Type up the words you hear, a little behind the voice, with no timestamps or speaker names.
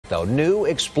though. New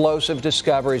explosive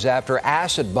discoveries after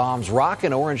acid bombs rock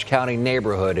an Orange County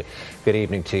neighborhood. Good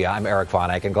evening to you. I'm Eric Von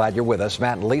Ecken. Glad you're with us.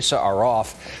 Matt and Lisa are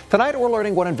off. Tonight, we're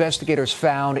learning what investigators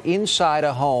found inside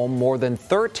a home more than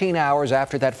 13 hours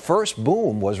after that first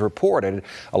boom was reported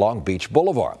along Beach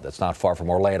Boulevard. That's not far from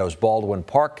Orlando's Baldwin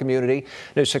Park community.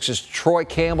 News 6's Troy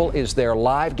Campbell is there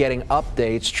live getting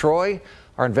updates. Troy,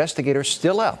 are investigators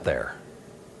still out there?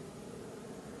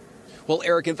 Well,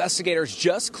 Eric, investigators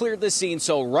just cleared the scene,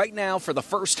 so right now, for the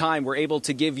first time, we're able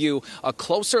to give you a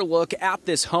closer look at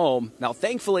this home. Now,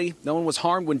 thankfully, no one was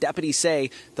harmed when deputies say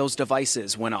those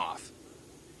devices went off.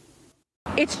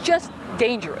 It's just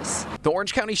dangerous. The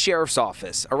Orange County Sheriff's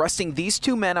Office arresting these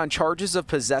two men on charges of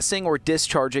possessing or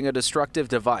discharging a destructive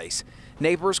device.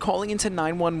 Neighbors calling into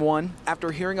 911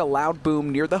 after hearing a loud boom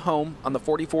near the home on the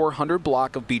 4400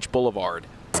 block of Beach Boulevard.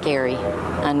 Scary,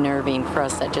 unnerving for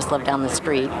us that just live down the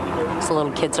street. There's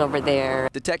little kids over there.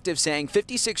 Detectives saying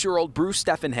 56-year-old Bruce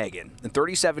Steffenhagen and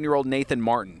 37-year-old Nathan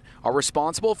Martin are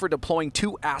responsible for deploying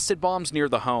 2 acid bombs near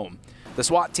the home. The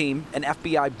SWAT team and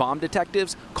FBI bomb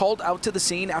detectives called out to the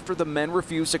scene after the men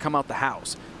refused to come out the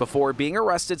house before being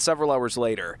arrested several hours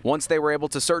later. Once they were able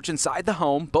to search inside the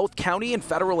home, both county and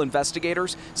federal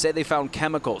investigators say they found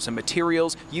chemicals and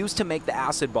materials used to make the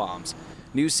acid bombs.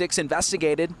 News 6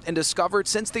 investigated and discovered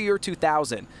since the year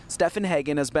 2000,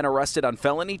 Steffenhagen has been arrested on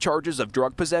felony charges of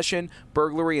drug possession,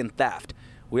 burglary, and theft.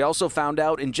 We also found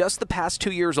out in just the past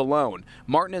 2 years alone,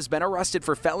 Martin has been arrested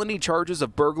for felony charges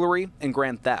of burglary and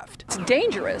grand theft. It's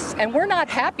dangerous, and we're not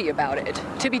happy about it.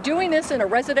 To be doing this in a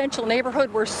residential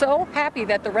neighborhood, we're so happy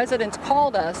that the residents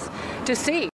called us to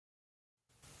see.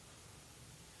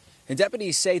 And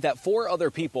deputies say that 4 other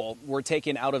people were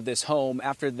taken out of this home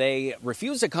after they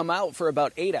refused to come out for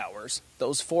about 8 hours.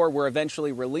 Those 4 were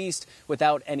eventually released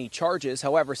without any charges.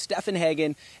 However,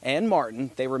 Steffenhagen and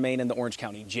Martin, they remain in the Orange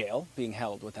County Jail, being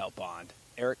held without bond.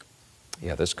 Eric?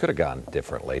 Yeah, this could have gone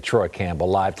differently. Troy Campbell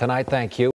live tonight. Thank you.